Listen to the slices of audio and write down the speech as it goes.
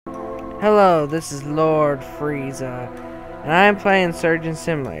Hello, this is Lord Frieza, and I'm playing Surgeon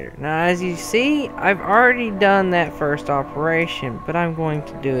Simulator. Now, as you see, I've already done that first operation, but I'm going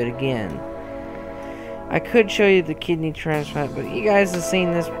to do it again. I could show you the kidney transplant, but you guys have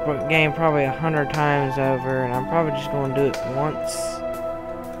seen this game probably 100 times over, and I'm probably just going to do it once,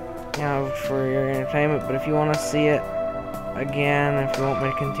 you know, for your entertainment. But if you want to see it again, if you want me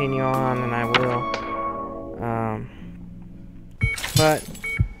to continue on, then I will. But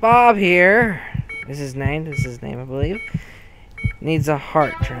Bob here, is his name, I believe, needs a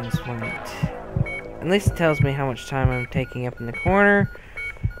heart transplant. At least it tells me how much time I'm taking up in the corner,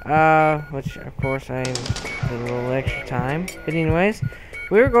 which of course I did a little extra time. But anyways,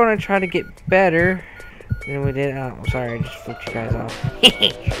 we're going to try to get better than we did. Oh, sorry, I just flipped you guys off.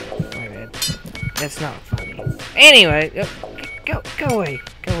 My bad. That's not funny. Anyway, go away,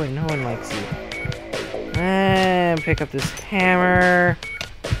 no one likes you. And pick up this hammer.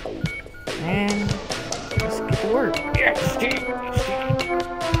 And let's get to work. Yes,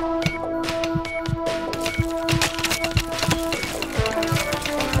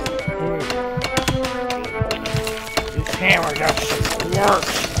 this hammer just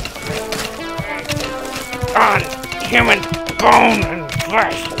works on human bone and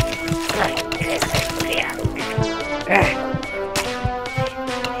flesh.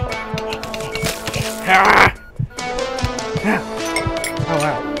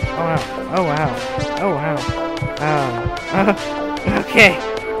 Oh wow. Okay,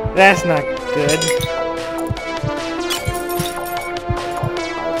 that's not good.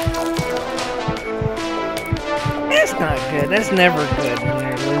 That's not good. That's never good when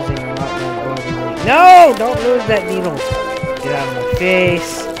you're losing a lot more blood than that. No! Don't lose that needle. Get out of my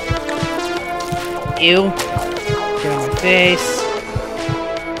face. Ew. Get out of my face.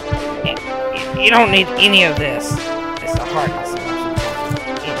 You don't need any of this. It's the heart muscle.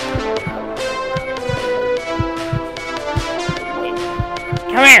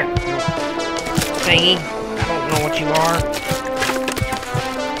 Come here, thingy. I don't know what you are.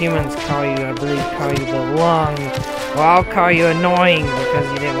 Humans call you, I believe, call you the lung. Well, I'll call you annoying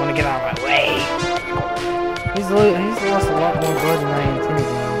because you didn't want to get out of my way. He's lost a lot more blood than I intended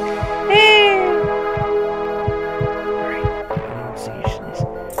to. Hey! Alright, I don't seriousness. I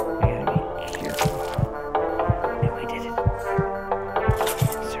gotta be careful. And we did it.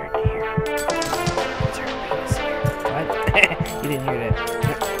 Insert here. Insert penis here. What? You didn't hear that.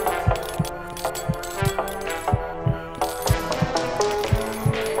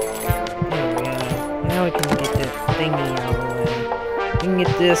 Now we can get that thingy out of the way. We can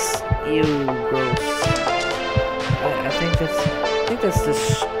get this. Ew, gross. I think that's the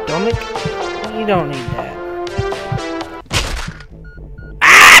stomach. You don't need that.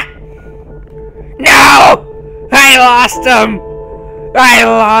 Ah! No! I lost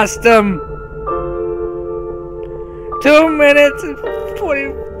him. 2 minutes and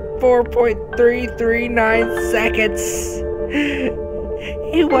 24.339 seconds.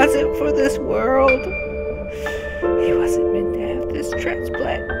 He wasn't for this world. He wasn't meant to have this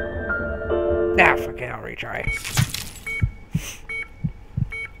transplant. Nah, forget it, I'll retry.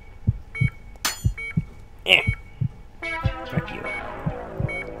 Yeah. Fuck you.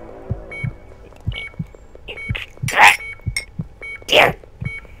 Yeah.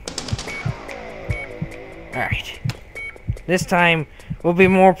 Alright. This time, we'll be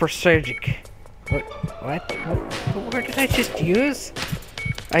more precision. What word did I just use?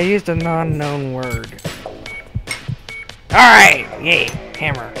 I used a non-known word. Alright! Yay!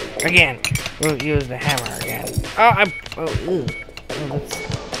 Hammer. Again. We'll use the hammer again. Oh,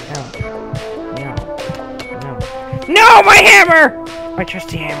 No. No, my hammer! My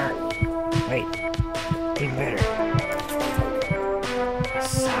trusty hammer. Wait. Even better.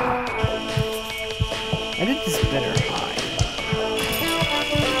 I did this better high.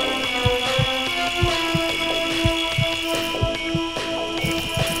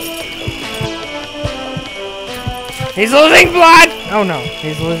 He's losing blood! Oh no,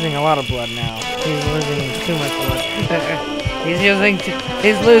 he's losing a lot of blood now. He's losing too much blood.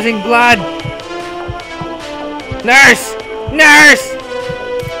 He's losing blood! Nurse! Nurse!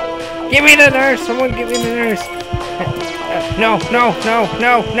 Give me the nurse! Someone give me the nurse! No!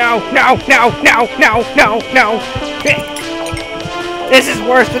 This is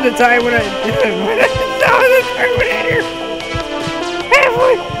worse than the time when I saw the Terminator!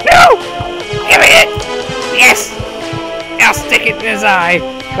 No! Give me it! Yes! I'll stick it in his eye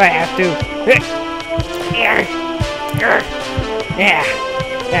if I have to. Yeah,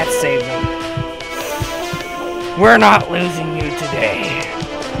 that saved him. We're not losing you today.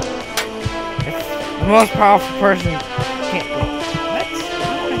 The most powerful person can't. What?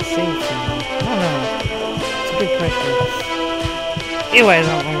 save somewhere? I don't know. It's a good question. Anyways,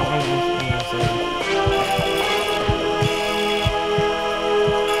 I'm gonna save it.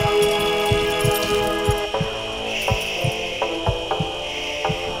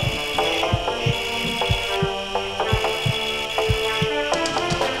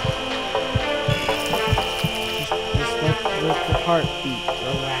 Let the heartbeat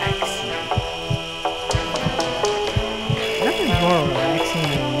relax you. Nothing's more relaxing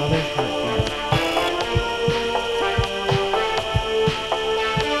than a mother's heartbeat.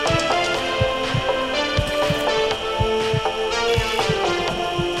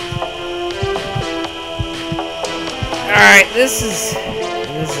 Alright, this is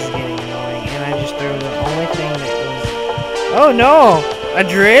getting annoying, and I just threw the only thing that was... Oh no! A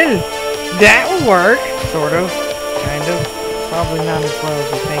drill! That would work! Sort of. Kind of. Probably not as well as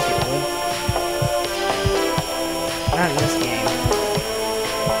you think it would. Not in this game.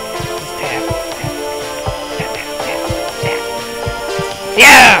 Just tap. Tap, tap, tap, tap.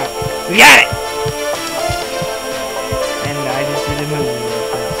 Yeah! We got it! And I just did a movie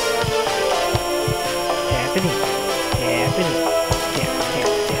with this. Tap it in. Tap it in. Tap, tap,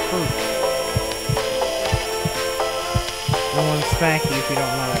 tap. I want to smack you if you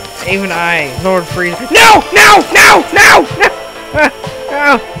don't know it. Even I, Lord Frieza. No! No! No! No! No!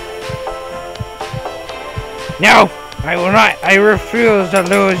 No! No! I will not! I refuse to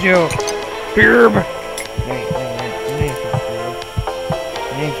lose you! Birb! Hey, your name's not Birb.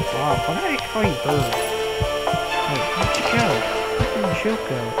 Your name's Bob. Why did I call you Birb? Hey, where'd you go? Where did the show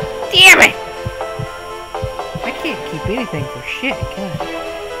go? Damn it! I can't keep anything for shit, can I?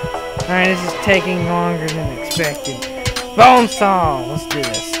 Alright, this is taking longer than expected. Bone saw! Let's do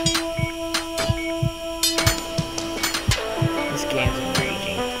this.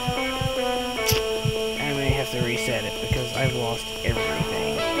 To reset it because I've lost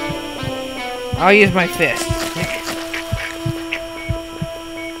everything. I'll use my fist.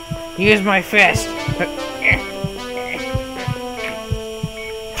 Use my fist.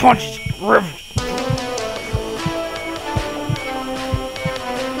 Punch.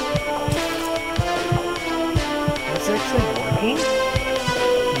 That's actually working?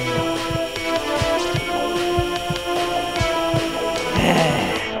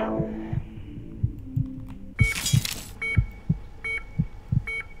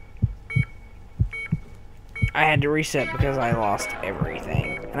 I had to reset because I lost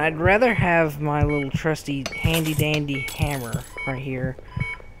everything. And I'd rather have my little trusty handy dandy hammer right here.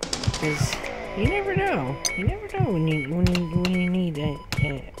 Because you never know. You never know when you need a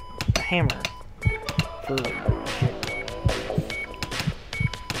hammer for shit.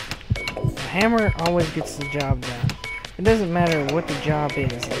 A hammer always gets the job done. It doesn't matter what the job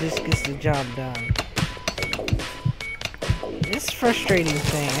is, it just gets the job done. It's a frustrating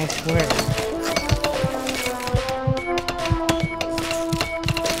thing, I swear.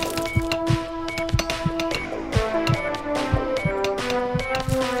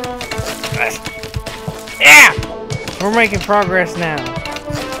 Yeah! We're making progress now.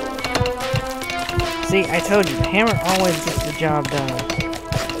 See, I told you, the hammer always gets the job done.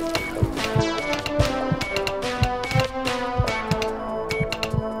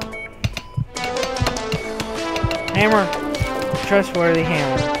 Hammer, trustworthy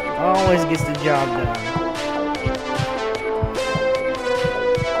hammer, always gets the job done.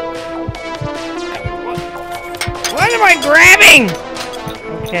 What am I grabbing?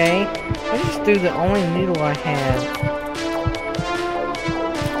 Okay. I just threw the only needle I had.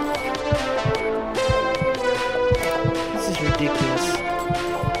 This is ridiculous.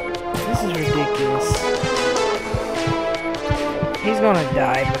 This is ridiculous. He's gonna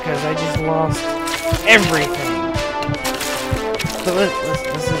die because I just lost everything. But let's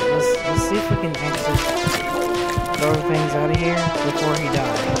see if we can actually throw things out of here before he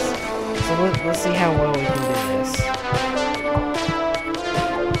dies. So let's see how well we can do this.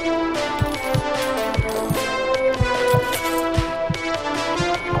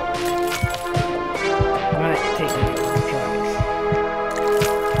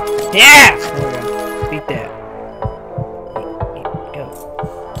 Yeah! There we go. Beat that. Go.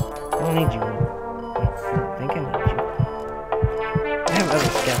 I don't need you. I don't think I need you. I have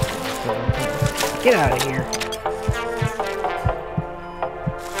other skeletons, so get out of here.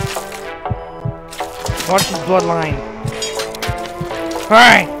 Watch his bloodline.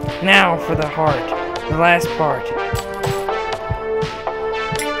 Alright, now for the heart. The last part.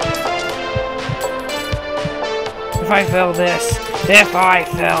 If I fail this,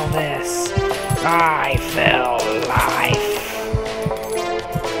 I fail life.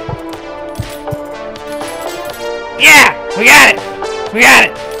 Yeah! We got it! We got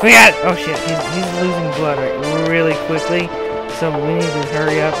it! We got it! Oh shit, he's losing blood really quickly. So we need to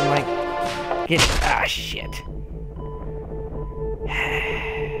hurry up and like get. Ah shit.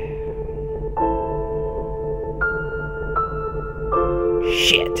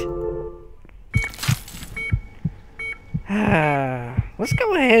 Shit. Let's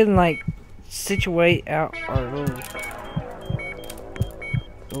go ahead and like situate out our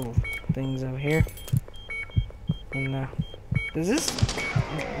little things over here. And does this?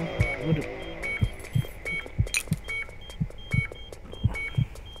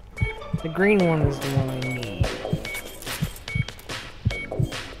 The green one is the one I need.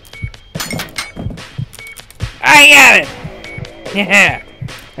 I got it! Yeah!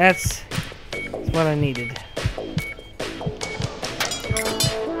 That's what I needed.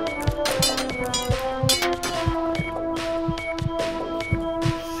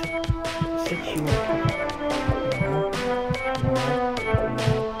 Sit you up.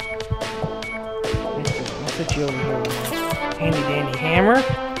 I'll sit you over here with my handy dandy hammer.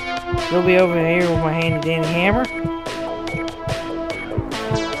 You'll be over here with my handy dandy hammer.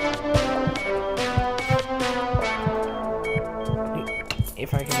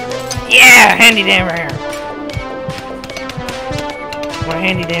 If I can do it. Yeah! Handy damn hammer! My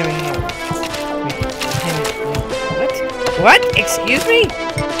handy damn hammer. What? What? Excuse me?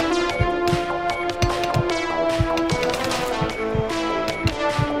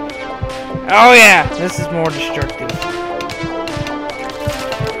 Oh yeah! This is more destructive.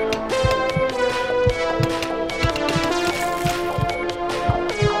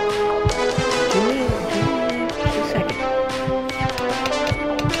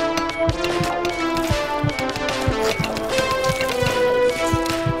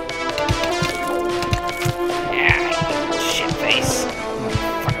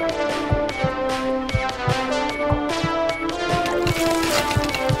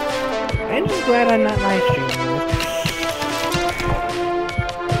 I'm just glad I'm not live streaming this.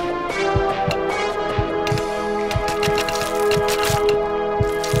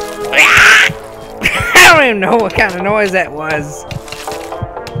 I don't even know what kind of noise that was.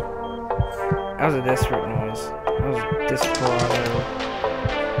 That was a desperate noise. That was desperado.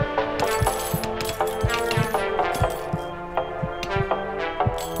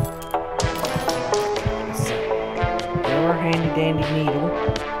 Handy dandy needle.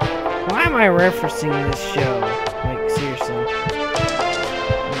 Why am I referencing this show? Like seriously.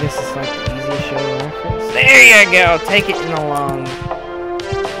 I guess it's like the easiest show to reference. There you go! Take it in the lung.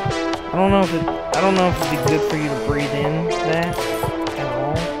 I don't know if it'd be good for you to breathe in that at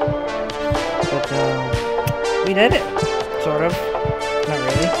all. But we did it. Sort of. Not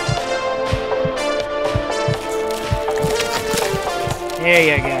really. There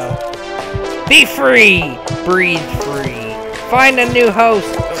you go. Be free! Breathe free. Find a new host.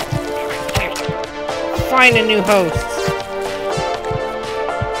 Find a new host.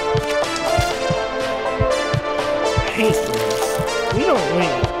 I hate ribs. We don't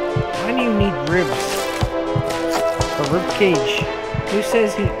win. Why do you need ribs? A rib cage. Who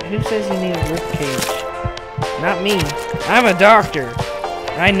says you need a rib cage? Not me. I'm a doctor.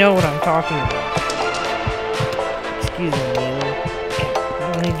 I know what I'm talking about. Excuse me, Neil. I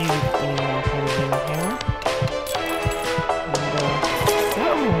don't need you anymore, hammer.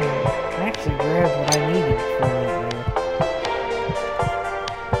 I actually grabbed what I needed from it there.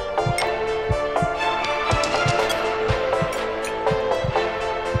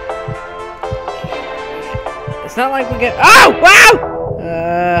 It's not like we get. Oh! Wow!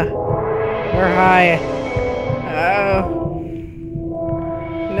 We're high. Oh.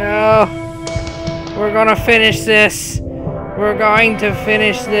 No. We're gonna finish this. We're going to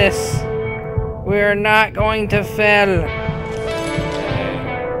finish this. We're not going to fail.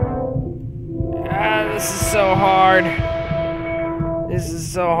 This is so hard. This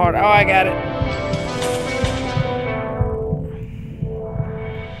is so hard. Oh, I got it.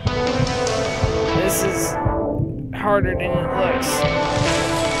 This is harder than it looks.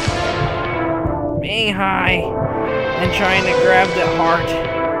 Being high and trying to grab the heart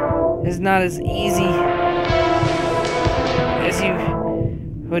is not as easy as you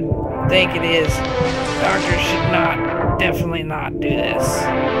would think it is. Doctors should definitely not do this.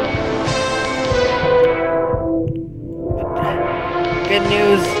 Good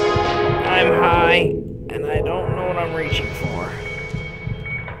news, I'm high, and I don't know what I'm reaching for.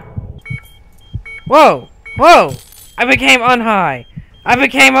 Whoa! Whoa! I became unhigh! I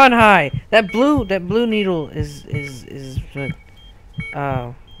became unhigh! That blue needle is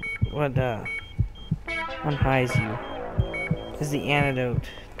what unhighs you. Is the antidote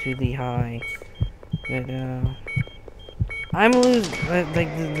to the high. But I'm losing. Like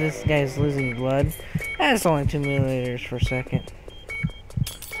this guy's losing blood. That's only 2 milliliters per second.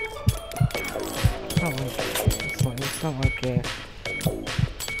 It's not like a.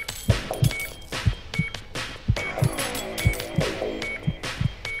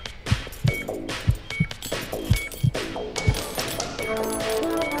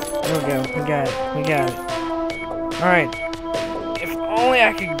 There we go. We got it. We got it. Alright. If only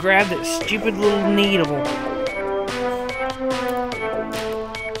I could grab that stupid little needle.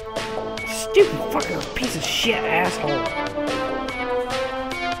 Stupid fucking piece of shit asshole.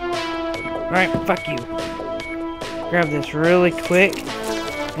 Alright, fuck you. Grab this really quick.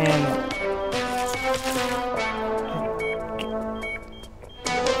 And...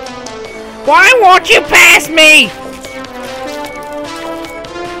 why won't you pass me?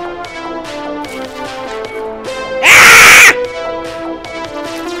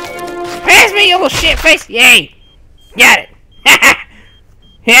 Pass me, you little shit face! Yay! Got it!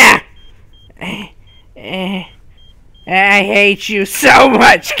 Yeah! I hate you so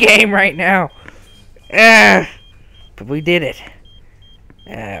much, game, right now. But we did it.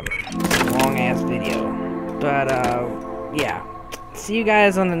 Long ass video. But, yeah. See you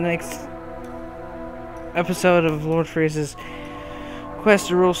guys on the next episode of Lord Frieza's Quest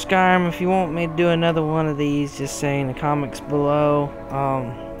to Rule Skyrim. If you want me to do another one of these, just say in the comments below.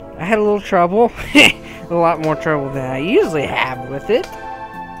 I had a little trouble. A lot more trouble than I usually have with it.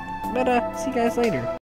 But, see you guys later.